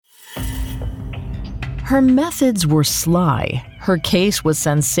Her methods were sly, her case was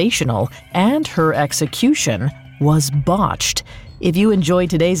sensational, and her execution was botched. If you enjoyed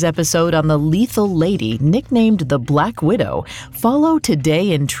today's episode on the lethal lady nicknamed the Black Widow, follow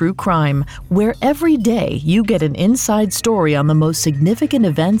Today in True Crime, where every day you get an inside story on the most significant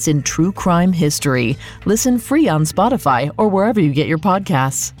events in true crime history. Listen free on Spotify or wherever you get your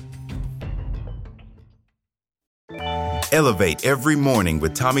podcasts. Elevate every morning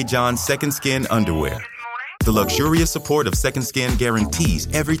with Tommy John's Second Skin underwear. The luxurious support of Second Skin guarantees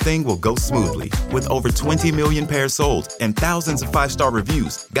everything will go smoothly. With over 20 million pairs sold and thousands of 5-star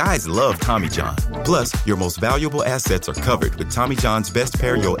reviews, guys love Tommy John. Plus, your most valuable assets are covered with Tommy John's best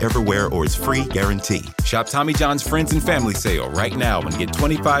pair you'll ever wear or its free guarantee. Shop Tommy John's Friends and Family Sale right now and get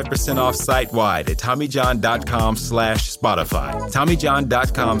 25% off site-wide at TommyJohn.com/Spotify.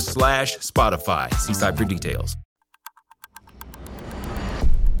 TommyJohn.com/Spotify. See site for details.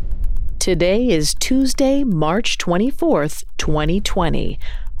 Today is Tuesday, March 24th, 2020.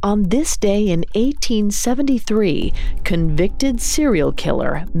 On this day in 1873, convicted serial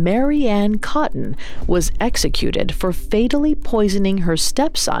killer Mary Ann Cotton was executed for fatally poisoning her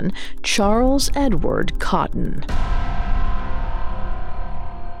stepson, Charles Edward Cotton.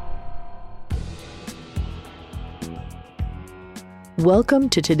 Welcome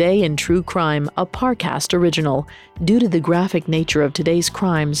to Today in True Crime, a Parcast original. Due to the graphic nature of today's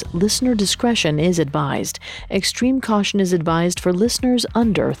crimes, listener discretion is advised. Extreme caution is advised for listeners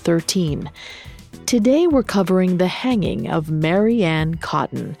under 13. Today we're covering the hanging of Mary Ann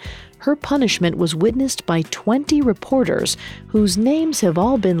Cotton. Her punishment was witnessed by 20 reporters whose names have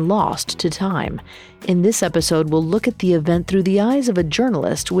all been lost to time. In this episode, we'll look at the event through the eyes of a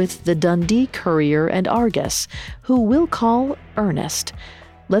journalist with the Dundee Courier and Argus, who we'll call Ernest.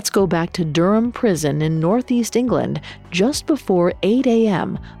 Let's go back to Durham Prison in northeast England just before 8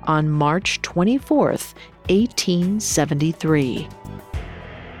 a.m. on March 24th, 1873.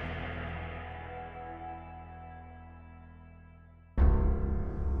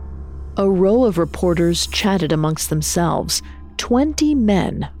 A row of reporters chatted amongst themselves. 20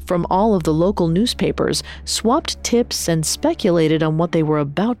 men from all of the local newspapers swapped tips and speculated on what they were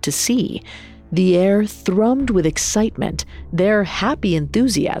about to see. The air thrummed with excitement, their happy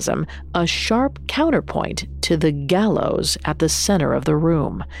enthusiasm a sharp counterpoint to the gallows at the center of the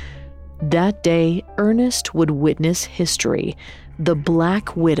room. That day, Ernest would witness history. The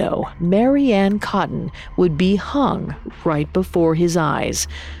Black Widow, Mary Ann Cotton, would be hung right before his eyes.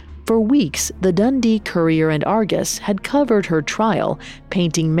 For weeks, the Dundee Courier and Argus had covered her trial,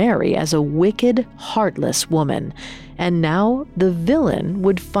 painting Mary as a wicked, heartless woman. And now the villain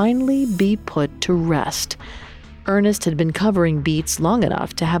would finally be put to rest. Ernest had been covering beats long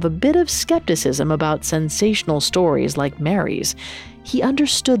enough to have a bit of skepticism about sensational stories like Mary's. He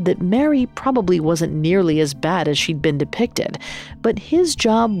understood that Mary probably wasn't nearly as bad as she'd been depicted, but his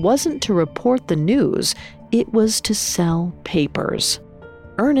job wasn't to report the news, it was to sell papers.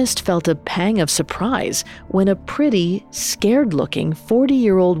 Ernest felt a pang of surprise when a pretty, scared-looking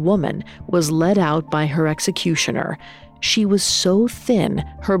 40-year-old woman was led out by her executioner. She was so thin,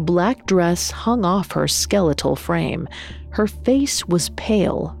 her black dress hung off her skeletal frame. Her face was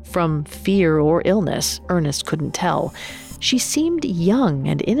pale, from fear or illness, Ernest couldn't tell. She seemed young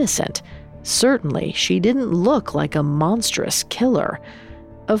and innocent. Certainly, she didn't look like a monstrous killer.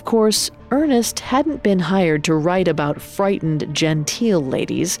 Of course, Ernest hadn't been hired to write about frightened, genteel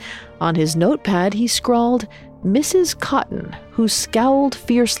ladies. On his notepad, he scrawled, Mrs. Cotton, who scowled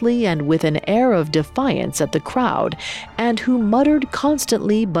fiercely and with an air of defiance at the crowd, and who muttered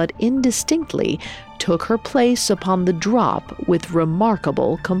constantly but indistinctly, took her place upon the drop with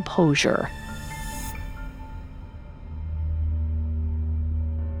remarkable composure.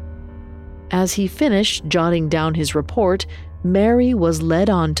 As he finished jotting down his report, Mary was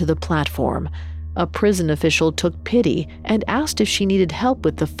led on to the platform. A prison official took pity and asked if she needed help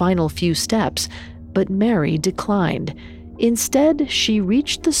with the final few steps, but Mary declined. Instead, she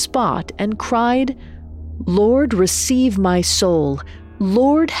reached the spot and cried, "Lord, receive my soul.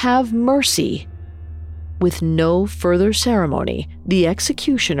 Lord, have mercy." With no further ceremony, the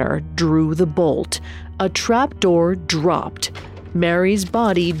executioner drew the bolt. A trapdoor dropped. Mary's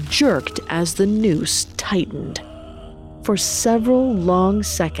body jerked as the noose tightened. For several long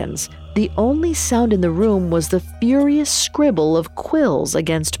seconds, the only sound in the room was the furious scribble of quills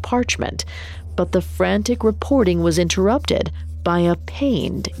against parchment, but the frantic reporting was interrupted by a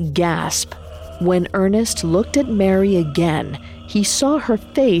pained gasp. When Ernest looked at Mary again, he saw her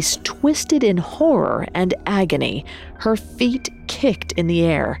face twisted in horror and agony, her feet kicked in the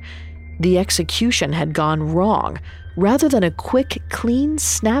air. The execution had gone wrong. Rather than a quick, clean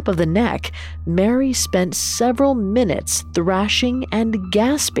snap of the neck, Mary spent several minutes thrashing and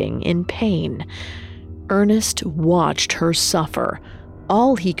gasping in pain. Ernest watched her suffer.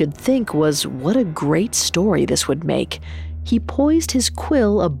 All he could think was what a great story this would make. He poised his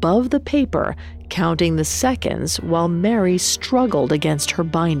quill above the paper, counting the seconds while Mary struggled against her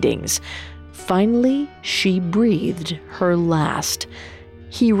bindings. Finally, she breathed her last.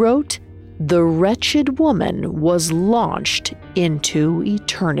 He wrote, "The wretched woman was launched into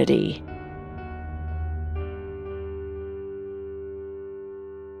eternity."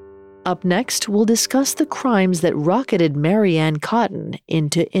 Up next, we'll discuss the crimes that rocketed Mary Ann Cotton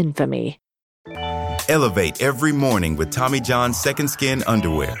into infamy. Elevate every morning with Tommy John's Second Skin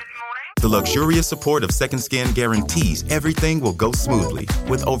underwear. The luxurious support of Second Skin guarantees everything will go smoothly.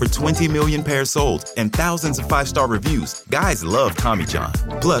 With over 20 million pairs sold and thousands of 5-star reviews, guys love Tommy John.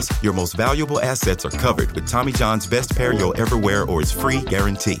 Plus, your most valuable assets are covered with Tommy John's best pair you'll ever wear or its free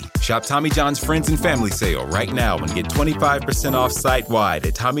guarantee. Shop Tommy John's Friends and Family Sale right now and get 25% off site-wide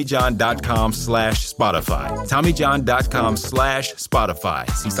at TommyJohn.com/Spotify. TommyJohn.com/Spotify.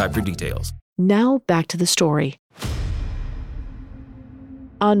 See site for details. Now back to the story.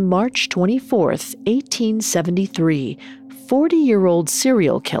 On March 24, 1873, 40-year-old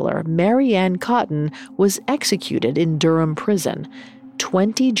serial killer Mary Ann Cotton was executed in Durham prison.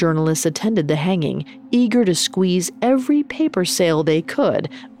 20 journalists attended the hanging, eager to squeeze every paper sale they could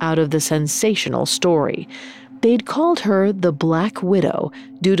out of the sensational story. They'd called her the Black Widow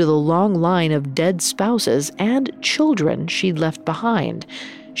due to the long line of dead spouses and children she'd left behind.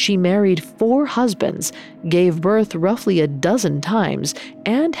 She married 4 husbands, gave birth roughly a dozen times,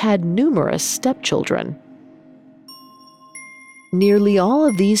 and had numerous stepchildren. Nearly all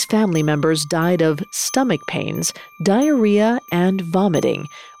of these family members died of stomach pains, diarrhea, and vomiting,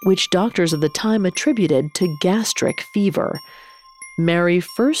 which doctors of the time attributed to gastric fever. Mary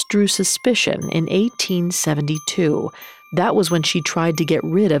first drew suspicion in 1872. That was when she tried to get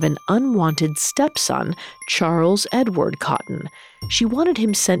rid of an unwanted stepson, Charles Edward Cotton. She wanted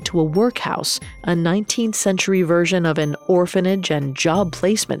him sent to a workhouse, a 19th century version of an orphanage and job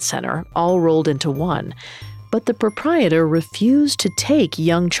placement center, all rolled into one. But the proprietor refused to take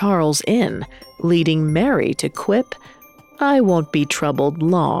young Charles in, leading Mary to quip, "I won't be troubled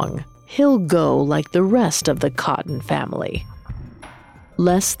long. He'll go like the rest of the Cotton family."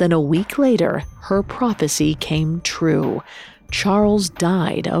 Less than a week later, her prophecy came true. Charles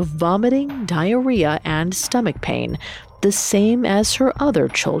died of vomiting, diarrhea, and stomach pain, the same as her other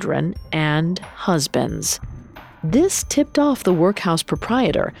children and husbands. This tipped off the workhouse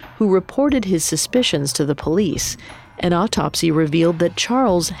proprietor, who reported his suspicions to the police. An autopsy revealed that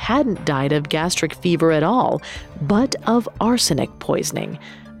Charles hadn't died of gastric fever at all, but of arsenic poisoning.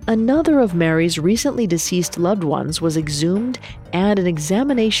 Another of Mary's recently deceased loved ones was exhumed, and an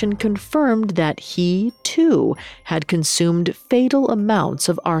examination confirmed that he, too, had consumed fatal amounts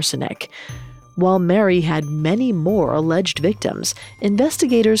of arsenic. While Mary had many more alleged victims,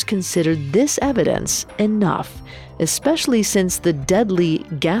 investigators considered this evidence enough, especially since the deadly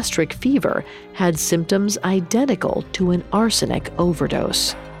gastric fever had symptoms identical to an arsenic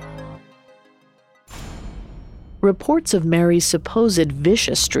overdose. Reports of Mary's supposed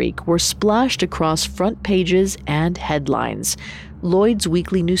vicious streak were splashed across front pages and headlines. Lloyd's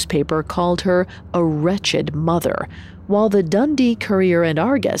weekly newspaper called her a wretched mother, while the Dundee Courier and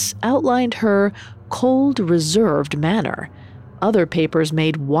Argus outlined her cold, reserved manner. Other papers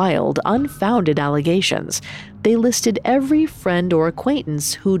made wild, unfounded allegations. They listed every friend or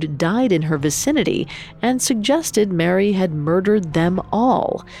acquaintance who'd died in her vicinity and suggested Mary had murdered them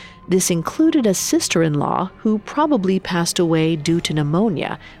all. This included a sister-in-law who probably passed away due to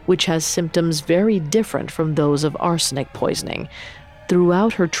pneumonia, which has symptoms very different from those of arsenic poisoning.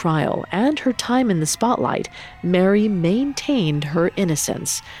 Throughout her trial and her time in the spotlight, Mary maintained her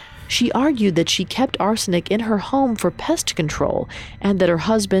innocence. She argued that she kept arsenic in her home for pest control and that her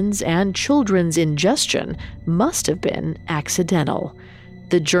husband's and children's ingestion must have been accidental.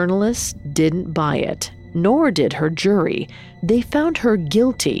 The journalists didn't buy it, nor did her jury. They found her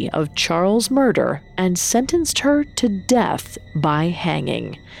guilty of Charles' murder and sentenced her to death by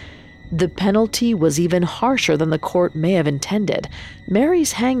hanging. The penalty was even harsher than the court may have intended.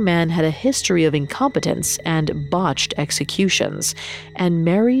 Mary's hangman had a history of incompetence and botched executions, and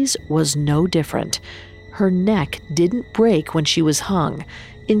Mary's was no different. Her neck didn't break when she was hung.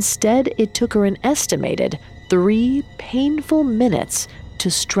 Instead, it took her an estimated 3 painful minutes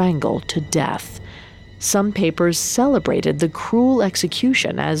to strangle to death. Some papers celebrated the cruel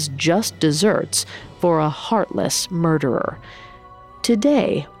execution as just desserts for a heartless murderer.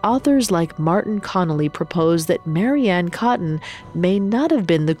 Today, authors like Martin Connolly propose that Mary Ann Cotton may not have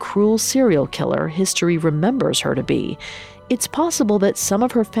been the cruel serial killer history remembers her to be. It's possible that some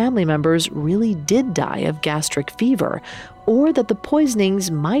of her family members really did die of gastric fever, or that the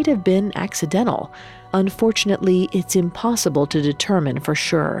poisonings might have been accidental. Unfortunately, it's impossible to determine for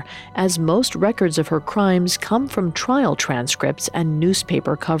sure, as most records of her crimes come from trial transcripts and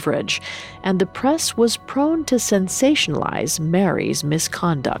newspaper coverage, and the press was prone to sensationalize Mary's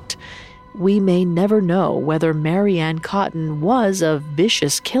misconduct. We may never know whether Mary Ann Cotton was a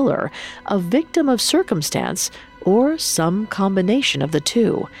vicious killer, a victim of circumstance, or some combination of the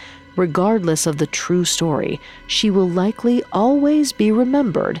two. Regardless of the true story, she will likely always be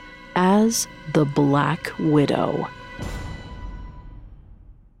remembered as the Black Widow.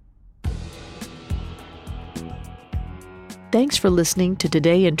 Thanks for listening to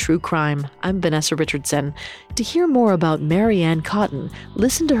Today in True Crime. I'm Vanessa Richardson. To hear more about Mary Ann Cotton,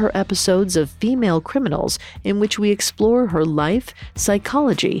 listen to her episodes of Female Criminals, in which we explore her life,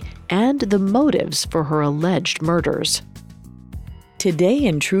 psychology, and the motives for her alleged murders. Today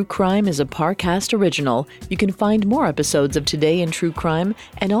in True Crime is a Parcast original. You can find more episodes of Today in True Crime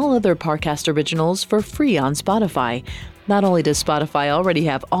and all other Parcast originals for free on Spotify. Not only does Spotify already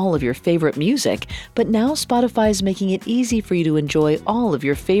have all of your favorite music, but now Spotify is making it easy for you to enjoy all of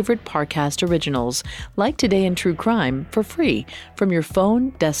your favorite Parcast originals, like Today in True Crime, for free from your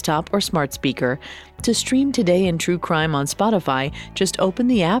phone, desktop, or smart speaker. To stream Today in True Crime on Spotify, just open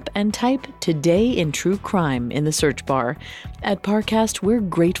the app and type Today in True Crime in the search bar. At Parcast, we're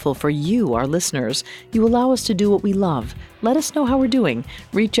grateful for you, our listeners. You allow us to do what we love. Let us know how we're doing.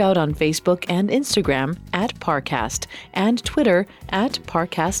 Reach out on Facebook and Instagram at Parcast and Twitter at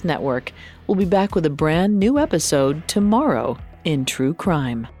Parcast Network. We'll be back with a brand new episode tomorrow in True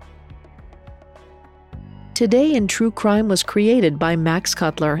Crime. Today in True Crime was created by Max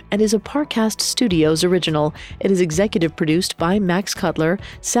Cutler and is a Parcast Studios original. It is executive produced by Max Cutler,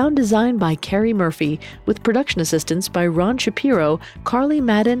 sound designed by Carrie Murphy, with production assistance by Ron Shapiro, Carly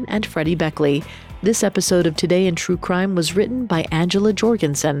Madden, and Freddie Beckley. This episode of Today in True Crime was written by Angela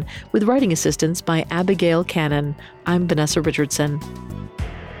Jorgensen, with writing assistance by Abigail Cannon. I'm Vanessa Richardson.